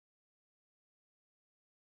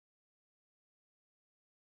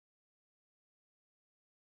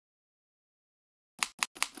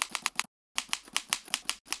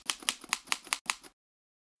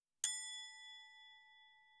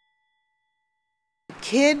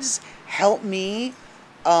kids help me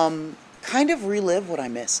kind of relive what I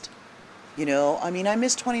missed. You know, I mean, I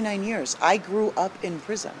missed 29 years. I grew up in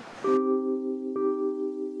prison.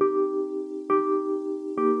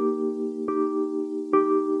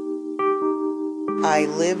 I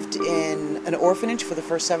lived in an orphanage for the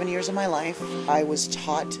first 7 years of my life. I was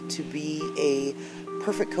taught to be a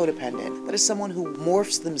perfect codependent. That is someone who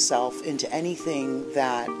morphs themselves into anything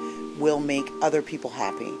that will make other people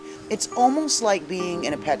happy. It's almost like being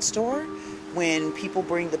in a pet store when people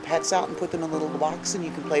bring the pets out and put them in a little box and you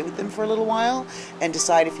can play with them for a little while and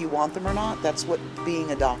decide if you want them or not. That's what being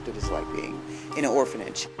adopted is like, being in an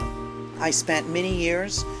orphanage. I spent many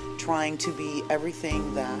years trying to be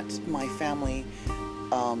everything that my family,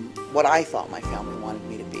 what I thought my family wanted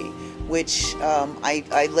me to be, which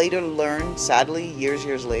I later learned, sadly,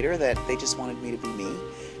 years later, that they just wanted me to be me,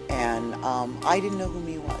 and I didn't know who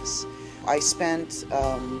me was. I spent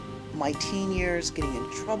my teen years getting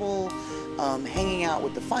in trouble, hanging out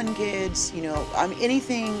with the fun kids, you know,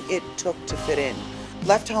 anything it took to fit in.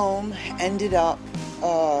 Left home, ended up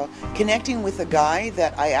connecting with a guy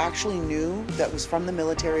that I actually knew that was from the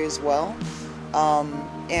military as well,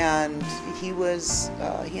 and he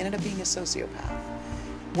ended up being a sociopath.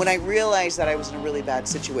 When I realized that I was in a really bad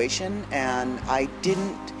situation and I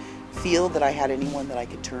didn't feel that I had anyone that I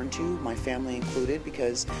could turn to, my family included,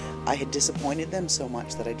 because I had disappointed them so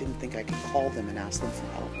much that I didn't think I could call them and ask them for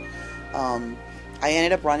help. I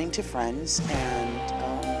ended up running to friends,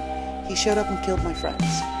 and he showed up and killed my friends.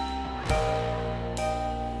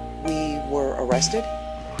 We were arrested.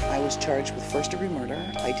 I was charged with first-degree murder.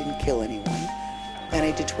 I didn't kill anyone, and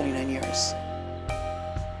I did 29 years.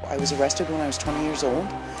 I was arrested when I was 20 years old,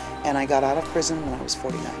 and I got out of prison when I was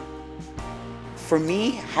 49. For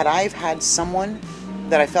me, had I had someone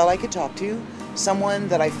that I felt I could talk to, someone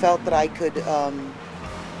that I felt that I could,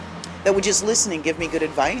 that would just listen and give me good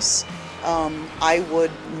advice, I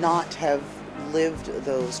would not have lived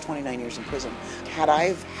those 29 years in prison. Had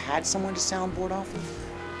I had someone to soundboard off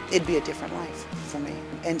of, it'd be a different life for me.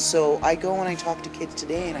 And so I go and I talk to kids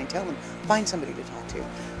today and I tell them, find somebody to talk to.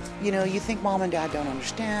 You know, you think mom and dad don't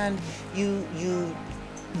understand. You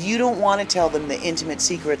don't want to tell them the intimate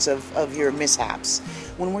secrets of your mishaps.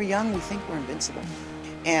 When we're young, we think we're invincible.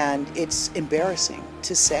 And it's embarrassing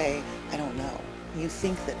to say, I don't know. You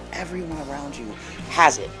think that everyone around you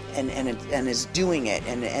has it and is doing it,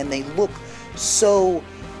 and they look so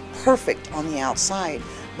perfect on the outside.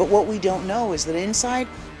 But what we don't know is that inside,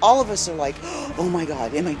 all of us are like, oh my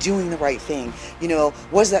God, am I doing the right thing? You know,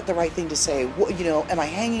 was that the right thing to say? You know, am I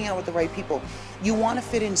hanging out with the right people? You want to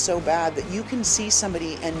fit in so bad that you can see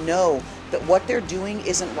somebody and know that what they're doing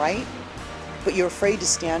isn't right, but you're afraid to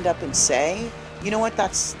stand up and say, you know what,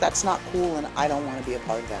 that's not cool and I don't want to be a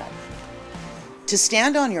part of that. To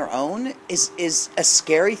stand on your own is a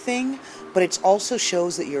scary thing, but it also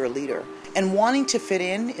shows that you're a leader. And wanting to fit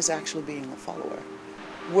in is actually being a follower.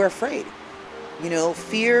 We're afraid. You know,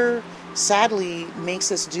 fear, sadly,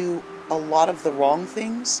 makes us do a lot of the wrong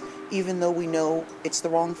things, even though we know it's the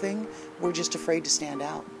wrong thing. We're just afraid to stand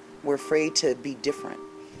out. We're afraid to be different.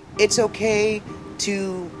 It's okay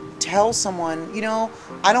to tell someone, you know,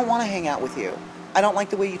 I don't want to hang out with you. I don't like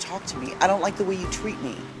the way you talk to me. I don't like the way you treat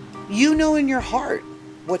me. You know in your heart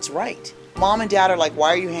what's right. Mom and dad are like, why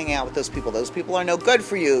are you hanging out with those people? Those people are no good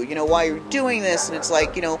for you. You know, why you're doing this? And it's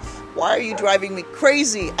like, you know, why are you driving me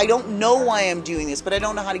crazy? I don't know why I'm doing this, but I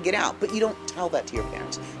don't know how to get out. But you don't tell that to your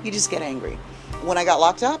parents. You just get angry. When I got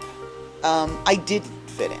locked up, I didn't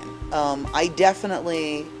fit in. I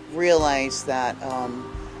definitely realized that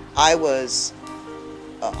I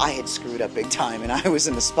had screwed up big time, and I was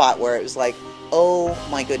in a spot where it was like, oh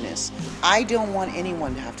my goodness, I don't want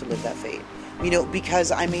anyone to have to live that fate. You know,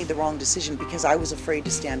 because I made the wrong decision, because I was afraid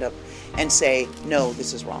to stand up and say, no,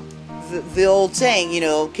 this is wrong. The old saying, you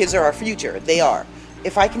know, kids are our future. They are.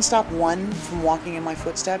 If I can stop one from walking in my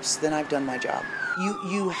footsteps, then I've done my job.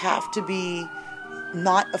 You have to be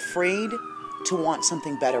not afraid to want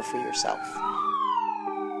something better for yourself.